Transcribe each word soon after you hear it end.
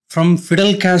From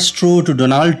Fidel Castro to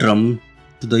Donald Trump,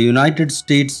 to the United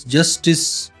States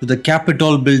Justice, to the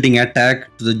Capitol building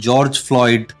attack, to the George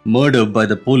Floyd murder by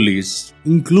the police,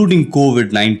 including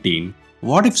COVID-19,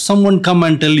 what if someone come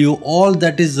and tell you all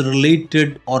that is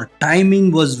related or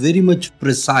timing was very much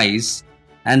precise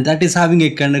and that is having a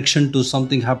connection to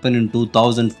something happened in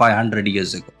 2500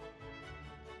 years ago?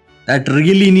 That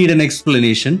really need an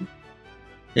explanation,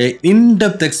 a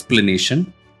in-depth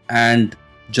explanation. And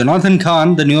Jonathan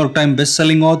Cahn, the New York Times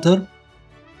best-selling author,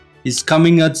 is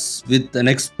coming us with an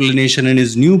explanation in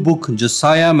his new book,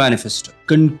 Josiah Manifesto.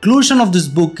 Conclusion of this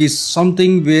book is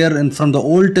something where from the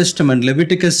Old Testament,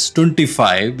 Leviticus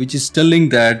 25, which is telling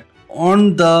that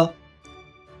on the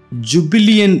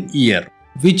Jubilean year,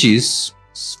 which is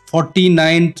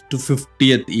 49th to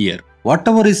 50th year,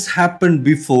 whatever is happened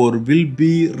before will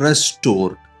be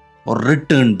restored or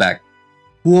returned back.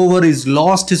 Whoever is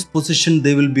lost his position,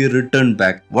 they will be returned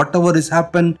back. Whatever is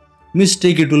happened,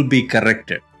 mistake, it will be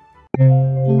corrected.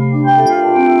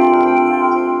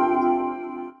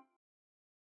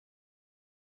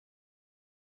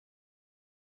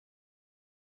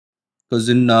 Because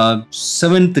in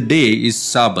seventh day is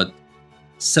Sabbath,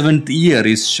 seventh year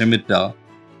is Shemitah,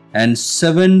 and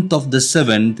seventh of the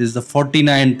seventh is the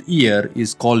 49th year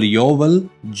is called Yovel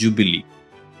Jubilee.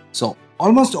 So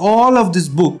almost all of this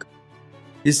book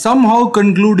is somehow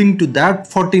concluding to that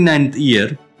 49th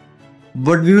year,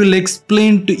 but we will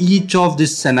explain to each of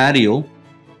this scenario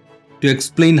to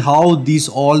explain how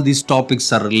all these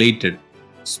topics are related,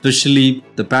 especially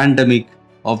the pandemic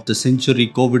of the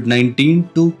century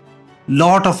COVID-19 to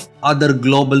lot of other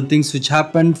global things which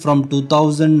happened from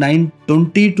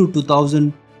 2020 to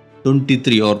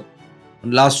 2023 or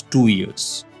last 2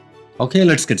 years. Okay,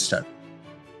 let's get started.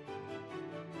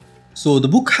 So the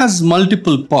book has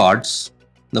multiple parts.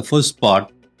 The first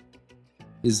part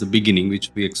is the beginning,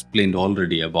 which we explained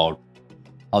already about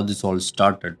how this all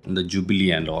started in the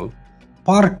Jubilee and all.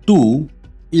 Part 2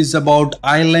 is about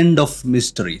Island of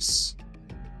Mysteries,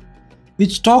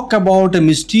 which talk about a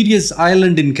mysterious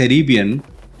island in Caribbean,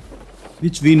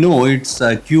 which we know it's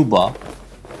Cuba,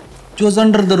 which was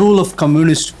under the rule of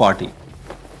Communist Party.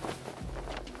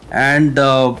 And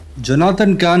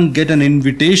Jonathan Cahn get an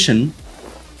invitation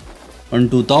in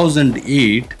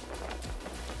 2008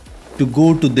 to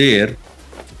go to there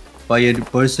by a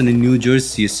person in New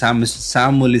Jersey.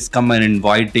 Samuel is come and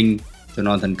inviting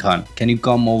Jonathan Cahn. Can you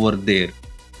come over there?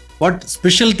 What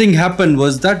special thing happened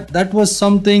was that was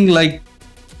something like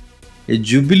a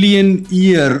jubilean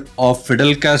year of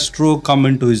Fidel Castro come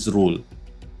into his rule.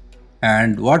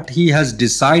 And what he has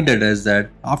decided is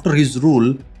that after his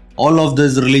rule, all of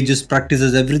those religious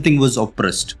practices, everything was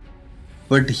oppressed.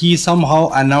 But he somehow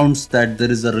announced that there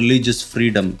is a religious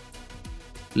freedom.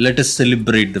 Let us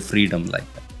celebrate the freedom like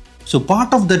that. So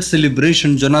part of that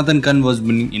celebration, Jonathan Cahn was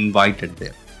being invited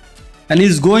there. And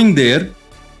he's going there.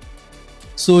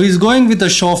 So he's going with a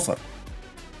chauffeur,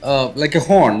 like a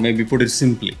horn, maybe put it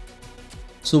simply.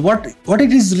 So what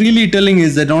it is really telling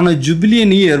is that on a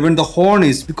jubilean year, when the horn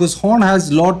is, because horn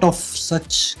has lot of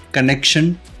such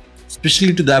connection,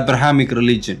 especially to the Abrahamic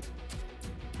religion.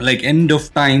 Like end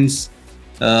of times,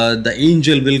 the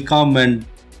angel will come and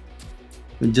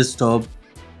just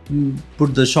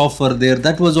put the chauffeur there.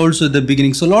 That was also the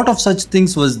beginning. So a lot of such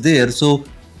things was there. So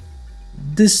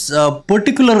this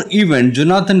particular event,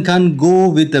 Jonathan Cahn go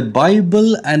with a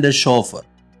Bible and a chauffeur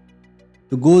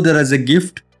to go there as a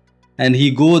gift, and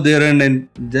he go there and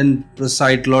then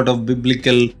recite a lot of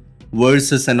biblical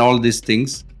verses and all these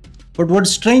things. But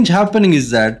what's strange happening is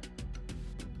that,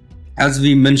 as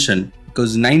we mentioned,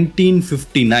 because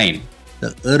 1959,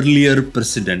 the earlier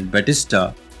president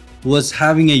Batista was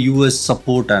having a US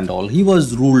support and all, he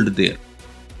was ruled there.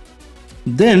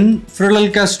 Then Fidel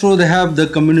Castro, they have the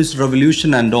communist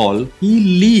revolution and all. He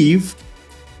leave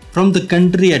from the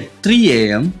country at 3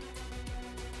 a.m.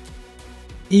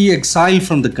 He exiled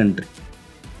from the country.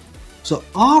 So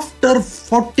after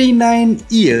 49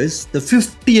 years, the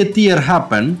 50th year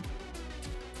happened.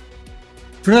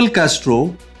 Fidel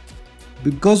Castro,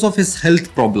 because of his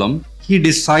health problem, he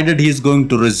decided he is going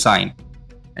to resign.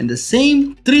 And the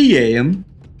same 3 a.m.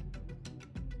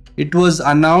 it was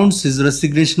announced, his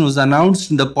resignation was announced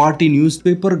in the party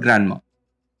newspaper, Grandma.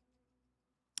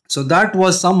 So that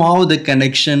was somehow the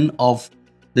connection of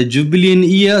the jubilean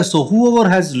year. So whoever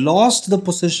has lost the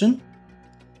possession,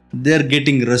 they're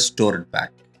getting restored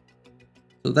back.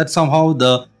 So that's somehow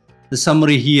the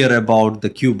summary here about the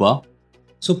Cuba.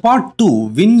 So part 2,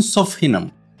 Winds of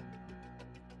Hinnom.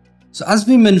 So as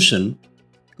we mentioned,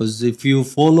 because if you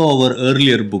follow our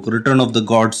earlier book, Return of the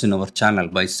Gods in our channel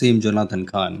by same Jonathan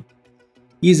Cahn,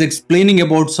 he is explaining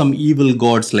about some evil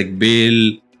gods like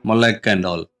Baal, Malek and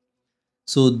all.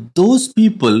 So those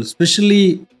people,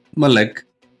 especially Malek,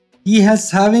 he has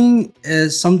having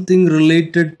something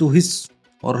related to his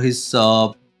or his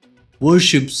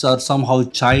worships are somehow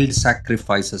child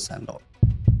sacrifices and all.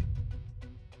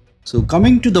 So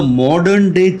coming to the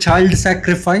modern day child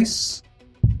sacrifice,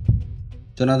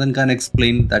 Jonathan can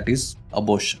explain that is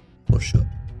abortion for sure.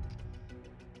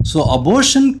 So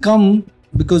abortion come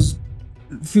because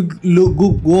if you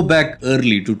go back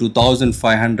early to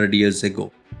 2500 years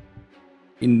ago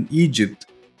in Egypt,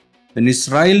 when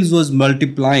Israel was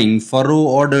multiplying, Pharaoh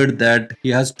ordered that he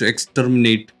has to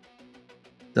exterminate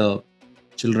the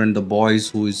children, the boys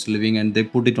who is living, and they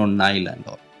put it on Nile and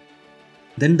all.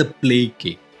 Then the plague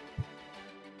came.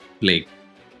 Plague.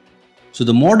 So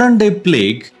the modern day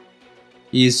plague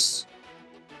is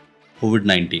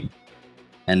COVID-19.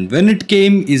 And when it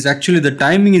came is actually the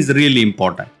timing is really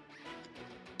important.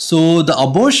 So the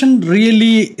abortion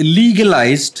really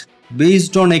legalized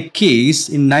based on a case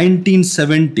in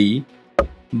 1970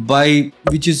 by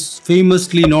which is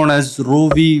famously known as Roe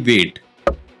v. Wade.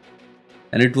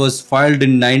 And it was filed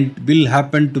in bill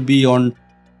happened to be on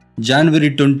January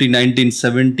 20,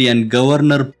 1970, and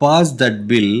governor passed that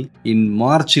bill in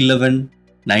March 11,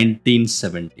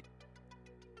 1970.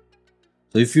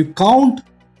 So if you count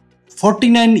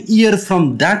 49 years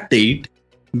from that date,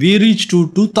 we reach to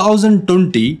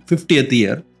 2020, 50th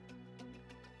year.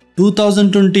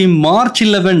 2020, March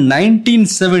 11,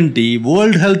 1970,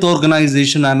 World Health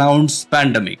Organization announced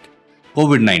pandemic,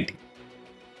 COVID-19.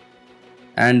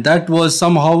 And that was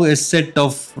somehow a set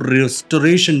of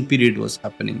restoration period was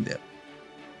happening there.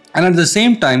 And at the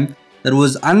same time, there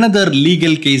was another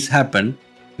legal case happened,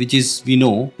 which is, we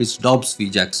know, is Dobbs v.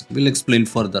 Jackson. We'll explain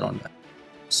further on that.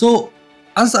 So,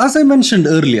 as I mentioned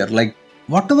earlier, like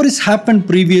whatever has happened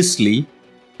previously,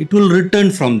 it will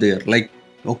return from there. Like,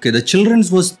 okay, the children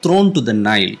was thrown to the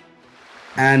Nile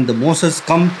and the Moses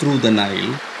come through the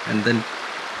Nile, and then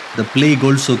the plague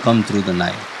also come through the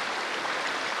Nile.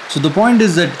 So the point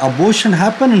is that abortion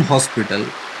happened in hospital,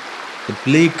 the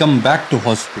plague come back to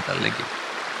hospital again.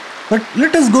 But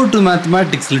let us go to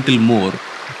mathematics little more.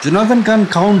 Jonathan Cahn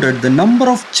counted the number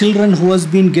of children who has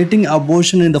been getting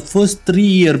abortion in the first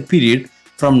 3-year period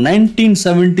from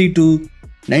 1970 to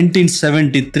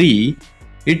 1973.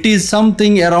 It is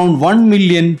something around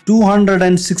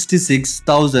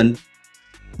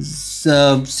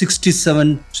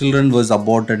 1,266,067 children was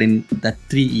aborted in that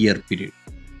 3-year period.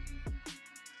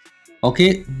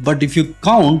 Okay, but if you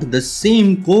count the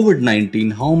same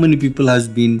COVID-19, how many people has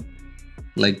been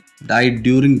like died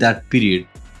during that period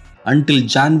until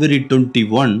January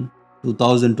 21,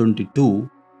 2022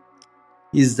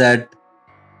 is that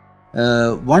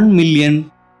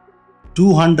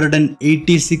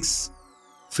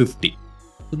 1,286,50.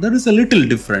 So there is a little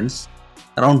difference,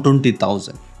 around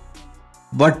 20,000.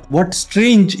 But what's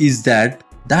strange is that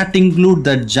include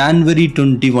the January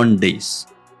 21 days.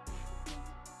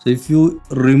 So if you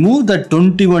remove the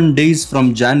 21 days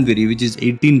from January, which is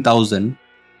 18,000,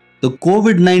 the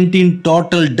COVID-19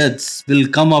 total deaths will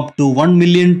come up to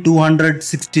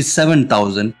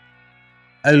 1,267,000.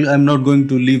 I'm not going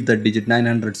to leave that digit,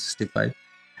 965.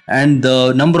 And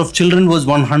the number of children was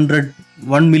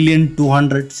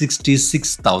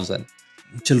 1,266,000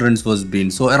 children was been.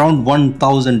 So around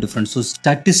 1,000 different. So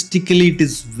statistically, it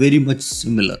is very much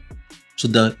similar. So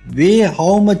the way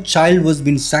how much child was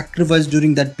being sacrificed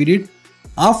during that period,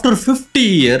 after 50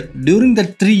 years, during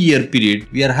that 3-year period,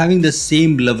 we are having the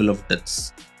same level of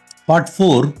deaths. Part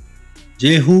 4,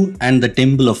 Jehu and the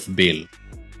Temple of Baal.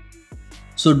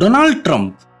 So Donald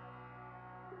Trump,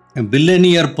 a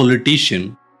billionaire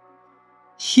politician,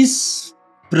 his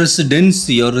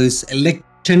presidency or his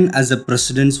election as a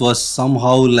president was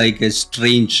somehow like a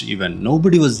strange event.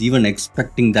 Nobody was even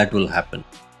expecting that will happen.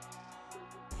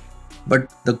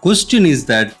 But the question is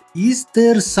that, is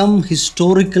there some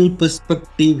historical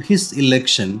perspective his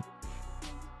election?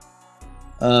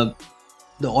 The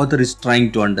author is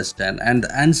trying to understand, and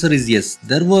the answer is yes.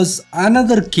 There was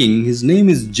another king, his name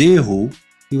is Jehu.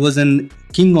 He was a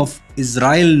king of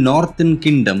Israel Northern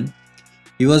Kingdom.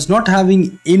 He was not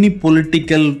having any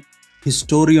political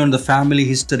history on the family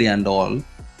history and all.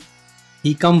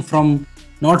 He come from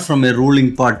not from a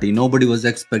ruling party. Nobody was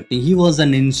expecting. He was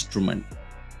an instrument.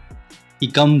 He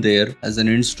come there as an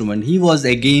instrument. He was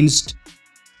against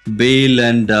Baal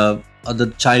and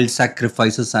other child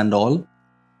sacrifices and all.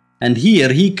 And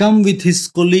here he come with his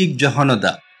colleague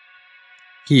Jehonada.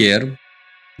 Here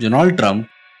Donald Trump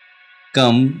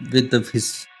come with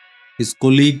his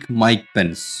colleague Mike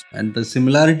Pence. And the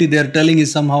similarity they are telling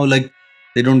is somehow like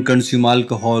they don't consume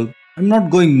alcohol. I'm not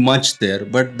going much there,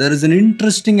 but there is an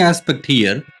interesting aspect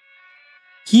here.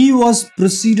 he was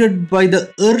preceded by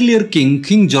the earlier king,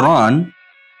 King Joran,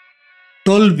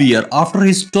 12 year. After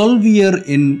his 12 year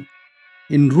in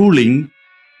ruling,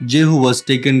 Jehu was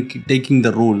taking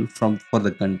the rule for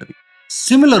the country.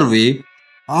 Similar way,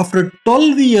 after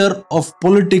 12 years of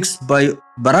politics by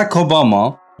Barack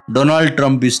Obama, Donald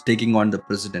Trump is taking on the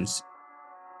presidency.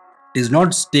 He is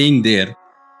not staying there.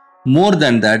 More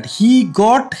than that, he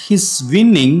got his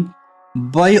winning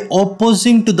by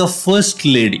opposing to the first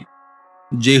lady,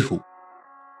 Jehu.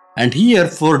 And here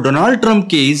for Donald Trump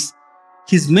case,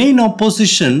 his main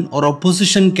opposition or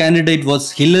opposition candidate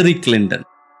was Hillary Clinton,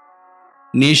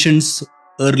 nation's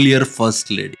earlier first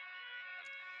lady.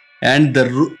 And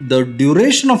the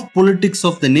duration of politics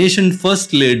of the nation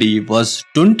first lady was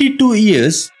 22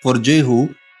 years for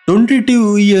Jehu,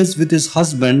 22 years with his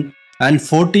husband and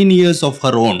 14 years of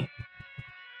her own.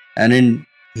 And in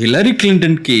Hillary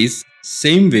Clinton case,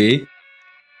 same way,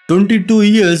 22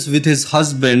 years with his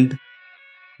husband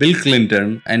Bill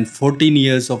Clinton and 14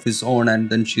 years of his own, and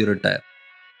then she retired.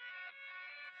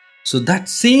 So that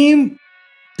same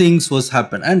things was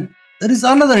happen. And there is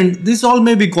another, this all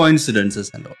may be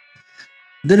coincidences and all.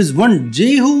 There is one,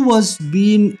 Jehu was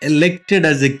being elected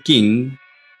as a king,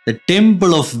 the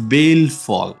temple of Baal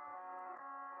fall.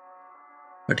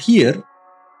 But here,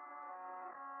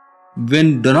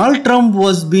 when Donald Trump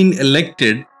was being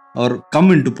elected or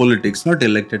come into politics, not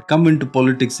elected, come into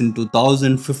politics in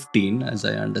 2015, as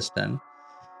I understand,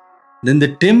 then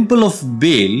the temple of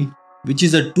Baal, which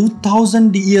is a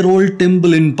 2000-year-old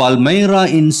temple in Palmyra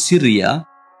in Syria,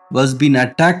 was being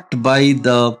attacked by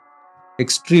the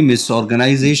extremist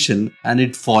organization and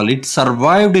it fall. It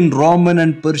survived in Roman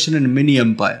and Persian and many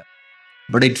empire,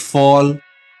 but it fall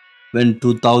when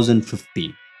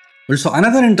 2015. Also,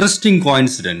 another interesting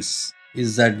coincidence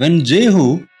is that when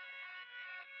Jehu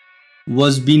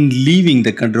was been leaving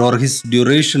the country or his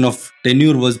duration of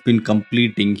tenure was been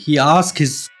completing, he asked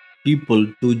his people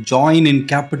to join in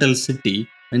capital city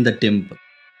in the temple.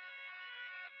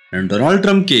 And Donald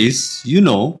Trump case,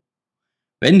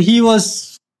 when he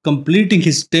was completing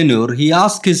his tenure, he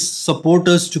asked his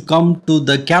supporters to come to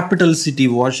the capital city,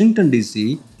 Washington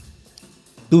DC,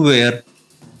 to where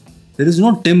there is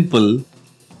no temple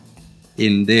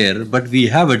in there, but we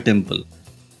have a temple,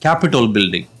 Capitol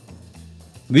building,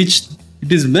 which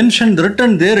it is mentioned,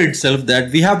 written there itself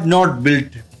that we have not built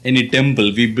any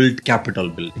temple, we built Capitol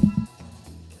building.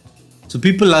 So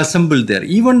people assembled there.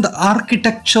 Even the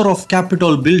architecture of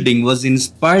Capitol building was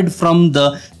inspired from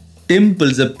the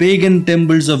temples, the pagan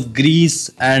temples of Greece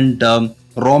and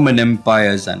Roman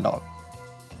empires and all.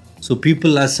 So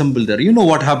people assembled there. You know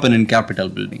what happened in Capitol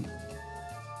building.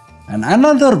 And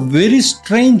another very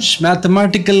strange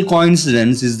mathematical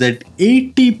coincidence is that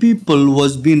 80 people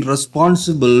was being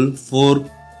responsible for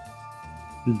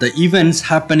the events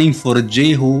happening for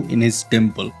Jehu in his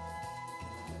temple.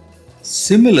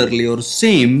 Similarly or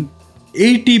same,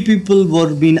 80 people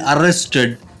were being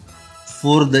arrested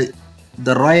for the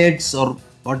riots or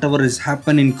whatever is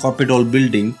happening in Capitol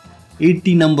building.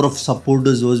 80 number of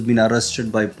supporters was being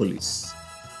arrested by police.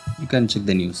 You can check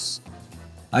the news.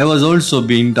 I was also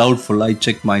being doubtful. I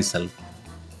checked myself.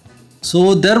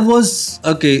 So there was,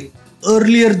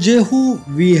 earlier Jehu,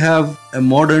 we have a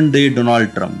modern day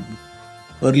Donald Trump.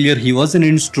 Earlier he was an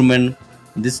instrument.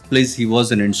 This place he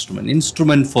was an instrument.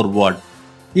 Instrument for what?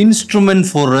 Instrument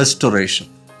for restoration.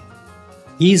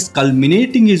 He is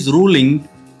culminating his ruling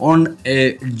on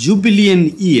a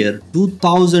jubilean year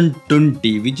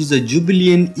 2020, which is a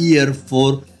jubilean year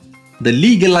for the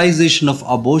legalization of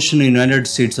abortion in the United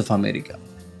States of America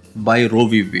by Roe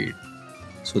v. Wade.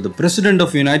 So the President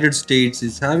of the United States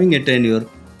is having a tenure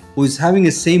who is having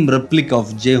a same replica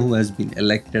of Jehu has been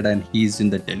elected and he is in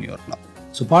the tenure now.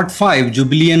 So part 5,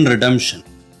 Jubilean Redemption.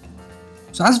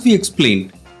 So as we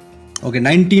explained,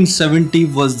 1970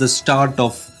 was the start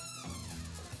of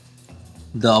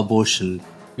the abortion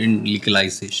in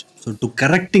legalization. So to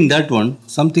correcting that one,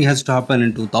 something has to happen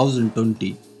in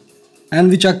 2020, and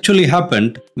which actually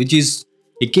happened, which is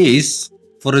a case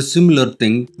for a similar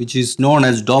thing, which is known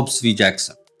as Dobbs v.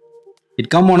 Jackson. It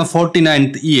come on a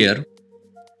 49th year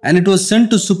and it was sent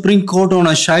to Supreme Court on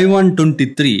a Shaiwan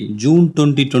 23, June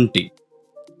 2020.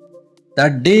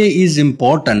 That day is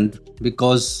important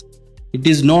because it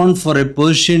is known for a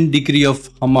Persian decree of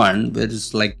Haman, where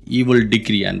it's like evil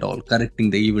decree and all,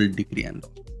 correcting the evil decree and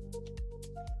all.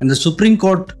 And the Supreme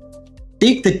Court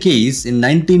take the case in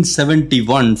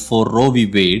 1971 for Roe v.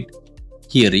 Wade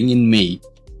hearing in May.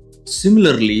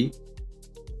 Similarly,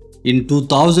 in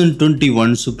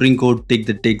 2021, Supreme Court take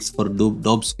the takes for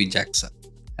Dobbs v. Jackson.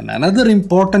 And another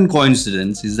important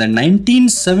coincidence is that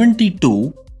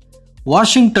 1972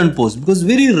 Washington Post, because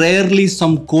very rarely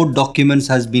some court documents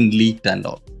has been leaked and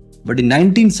all. But in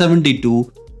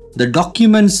 1972, the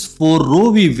documents for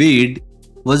Roe v. Wade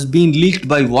was being leaked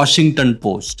by Washington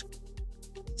Post.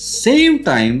 Same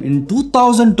time in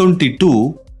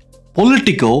 2022,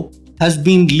 Politico has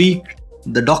been leaked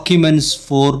the documents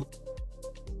for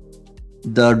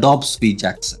the Dobbs v.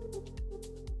 Jackson.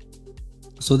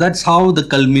 So that's how the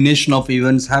culmination of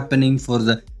events happening for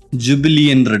the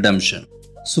Jubilee and Redemption.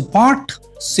 So part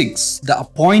 6, the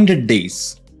appointed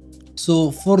days.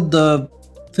 So for the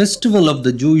festival of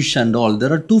the Jewish and all,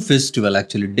 there are two festivals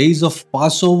actually, days of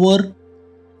Passover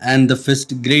and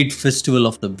the great festival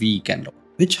of the week and all,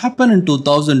 which happened in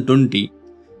 2020.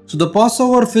 So the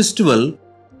Passover festival,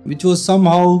 which was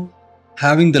somehow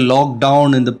having the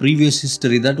lockdown in the previous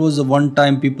history, that was the one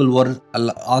time people were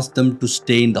asked them to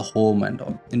stay in the home and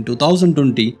all. In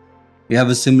 2020, we have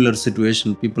a similar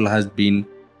situation. People has been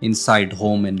inside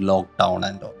home in lockdown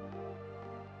and all.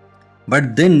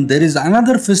 But then there is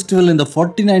another festival in the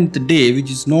 49th day,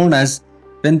 which is known as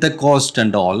Pentecost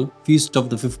and all, feast of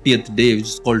the 50th day, which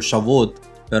is called Shavuot,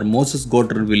 where Moses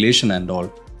got revelation and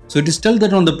all. So it is told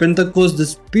that on the Pentecost, the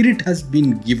Spirit has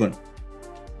been given.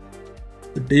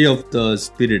 The day of the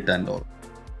Spirit and all.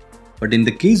 But in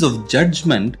the case of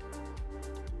judgment,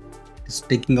 it is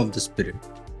taking of the Spirit,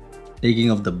 taking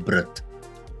of the breath.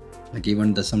 Like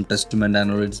even some testament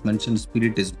and all, it's mentioned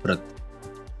Spirit is breath.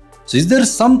 So is there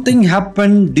something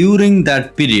happened during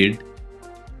that period?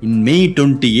 In May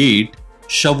 28,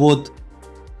 Shavuot,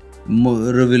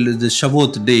 the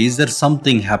Shavuot day, is there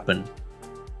something happened?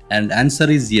 And answer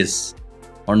is yes.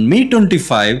 On May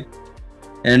 25,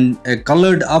 and a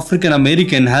colored African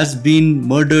American has been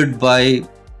murdered by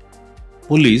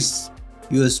police,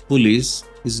 US police.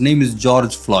 His name is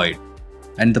George Floyd,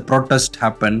 and the protest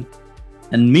happened.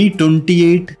 And May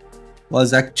 28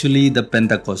 was actually the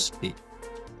Pentecost day,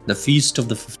 the feast of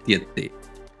the 50th day.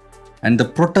 And the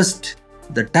protest,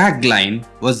 the tagline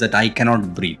was that I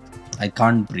cannot breathe. I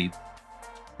can't breathe.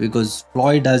 Because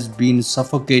Floyd has been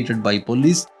suffocated by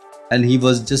police and he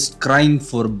was just crying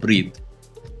for breathe.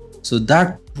 So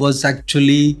that was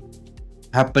actually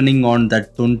happening on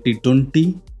that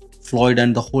 2020. Floyd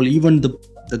and the whole, even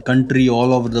the country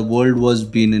all over the world was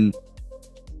been in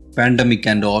pandemic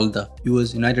and all. The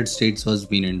United States was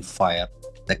been in fire.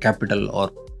 The capital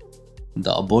or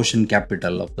the abortion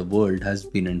capital of the world has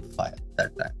been in fire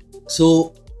that time.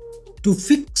 So to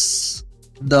fix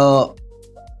the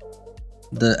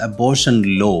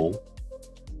abortion law,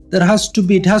 it has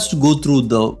to go through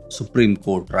the Supreme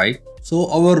Court, right?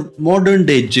 So our modern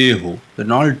day Jehu,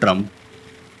 Donald Trump,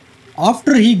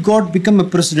 after he become a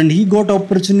president, he got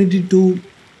opportunity to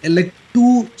elect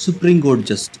 2 Supreme Court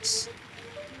justices.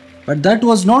 But that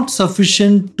was not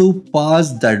sufficient to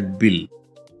pass that bill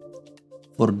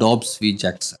for Dobbs v.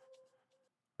 Jackson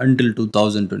until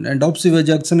 2020. And Dobbs v.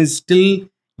 Jackson is still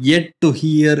yet to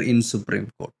hear in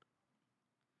Supreme Court.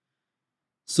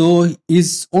 So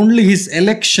his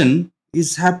election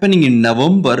is happening in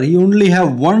November. He only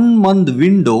have 1 month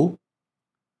window.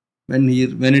 When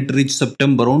it reached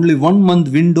September, only 1 month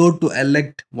window to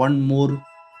elect one more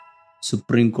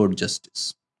Supreme Court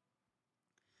justice.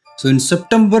 So in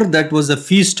September, that was the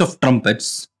Feast of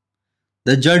Trumpets,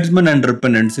 the Judgment and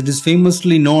Repentance. It is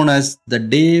famously known as the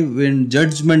day when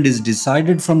judgment is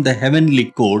decided from the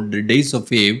heavenly court, the days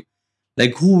of Eve,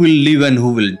 like who will live and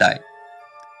who will die.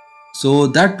 So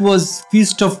that was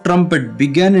Feast of Trumpet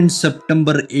began in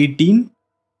September 18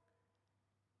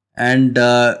 and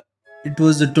it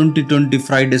was the 2020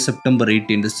 Friday, September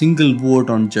 18, the single vote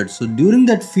on judge. So during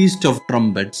that Feast of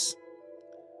Trumpets,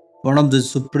 one of the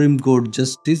Supreme Court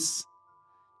Justice,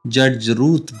 Judge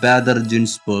Ruth Bader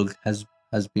Ginsburg, has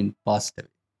been passed away.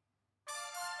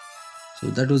 So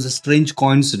that was a strange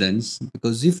coincidence,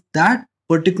 because if that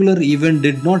particular event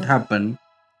did not happen,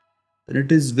 then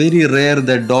it is very rare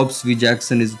that Dobbs v.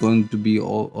 Jackson is going to be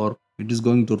or it is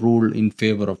going to rule in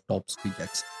favor of Dobbs v.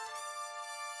 Jackson.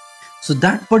 So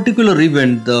that particular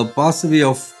event, the pass away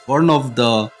of one of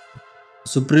the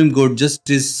Supreme Court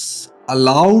Justice,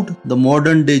 allowed the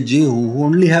modern day Jehu, who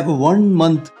only have a 1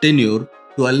 month tenure,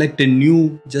 to elect a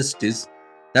new justice.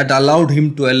 That allowed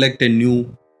him to elect a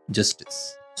new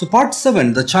justice. So part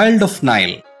 7, the child of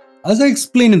Nile. As I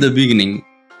explained in the beginning,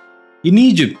 in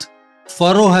Egypt,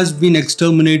 Pharaoh has been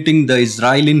exterminating the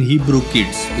Israeli Hebrew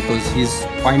kids because he is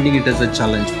finding it as a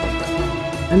challenge for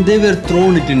them. And they were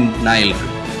thrown it in Nile.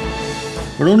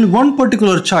 But only one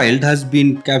particular child has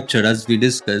been captured, as we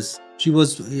discussed. She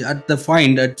was at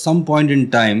some point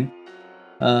in time,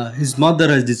 his mother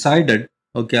has decided,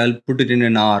 okay, I'll put it in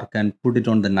an ark and put it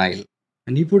on the Nile.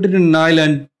 And he put it in Nile,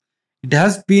 and It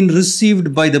has been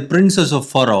received by the princess of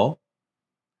Pharaoh,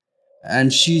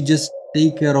 and she just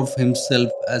take care of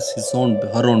himself as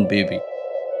her own baby.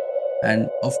 And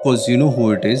of course, you know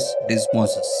who it is. It is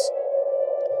Moses.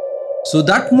 So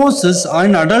that Moses,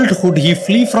 in adulthood, he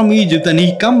flee from Egypt and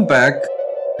he come back,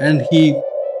 and he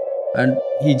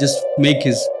just make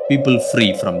his people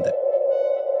free from them.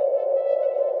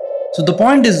 So the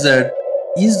point is that,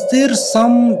 is there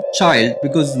some child,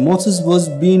 because Moses was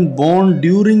being born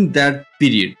during that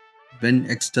period when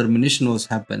extermination was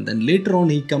happened, and later on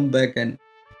he come back and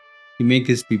he make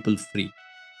his people free.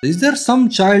 So is there some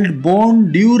child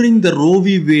born during the Roe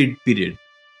v. Wade period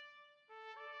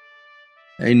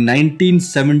in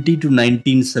 1970 to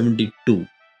 1972?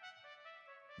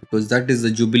 Because that is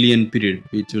the Jubilean period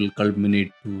which will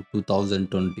culminate to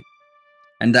 2020.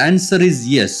 And the answer is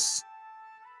yes.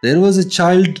 There was a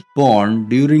child born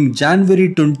during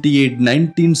January 28,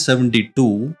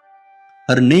 1972.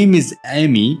 Her name is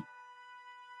Amy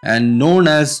and known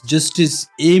as Justice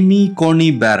Amy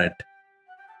Coney Barrett.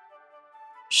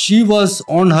 She was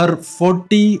on her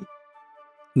 49th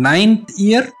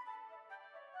year,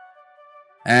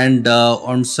 and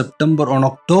on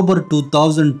October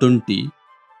 2020,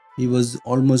 he was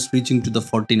almost reaching to the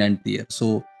 49th year.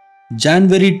 So by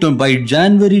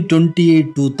January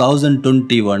 28,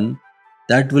 2021,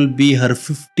 that will be her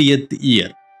 50th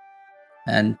year,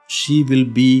 and she will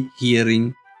be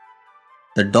hearing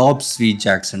the Dobbs v.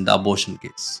 Jackson, the abortion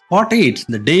case. Part 8,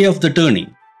 the day of the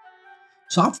turning.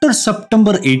 So after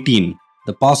September 18,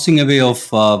 the passing away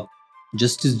of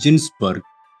Justice Ginsburg,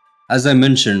 as I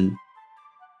mentioned,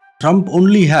 Trump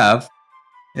only have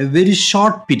a very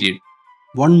short period,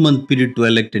 1 month period, to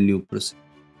elect a new president.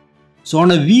 So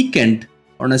on a weekend,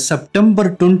 on a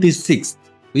September 26th,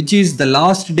 which is the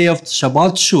last day of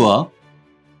Shabbat Shua,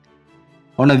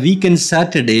 on a weekend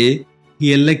Saturday,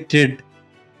 he elected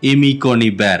Amy Coney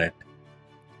Barrett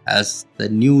as the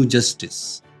new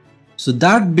justice. So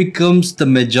that becomes the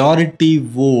majority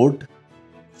vote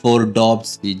for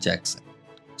Dobbs v. Jackson.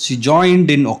 She joined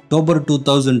in October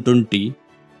 2020,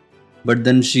 but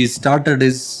then she started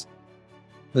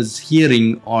her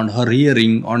hearing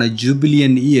on a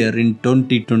Jubilean year in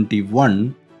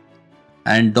 2021,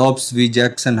 and Dobbs v.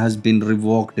 Jackson has been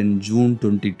revoked in June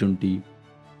 2022.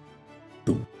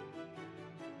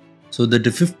 So that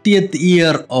the 50th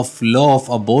year of law of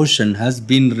abortion has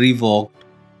been revoked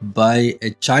by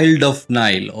a child of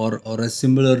Nile, or a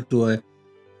similar to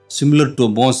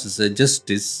Moses, a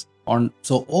justice.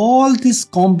 So all this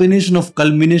culmination of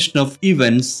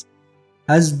events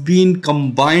has been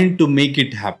combined to make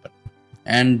it happen,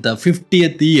 and the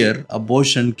 50th year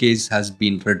abortion case has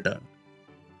been returned.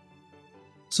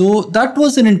 So that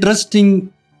was an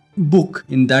interesting book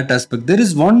in that aspect. There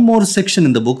is one more section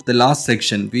in the book, the last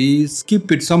section. We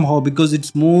skip it somehow because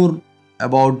it's more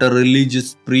about the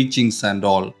religious preachings and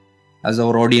all. As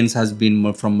our audience has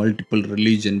been from multiple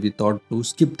religion, we thought to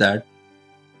skip that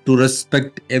to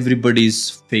respect everybody's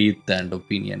faith and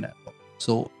opinion.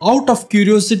 So out of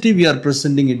curiosity, we are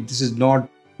presenting it. This is not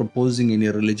proposing any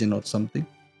religion or something.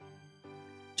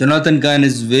 Jonathan Cahn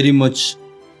is very much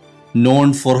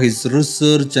known for his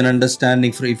research and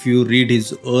understanding. If you read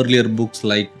his earlier books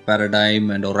like Paradigm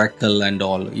and Oracle and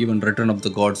all, even Return of the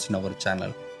Gods in our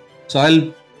channel.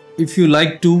 So if you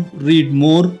like to read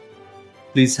more,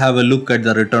 please have a look at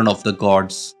the Return of the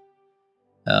Gods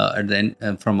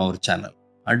from our channel.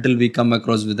 Until we come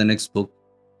across with the next book,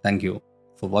 thank you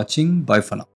for watching. Bye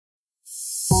for now.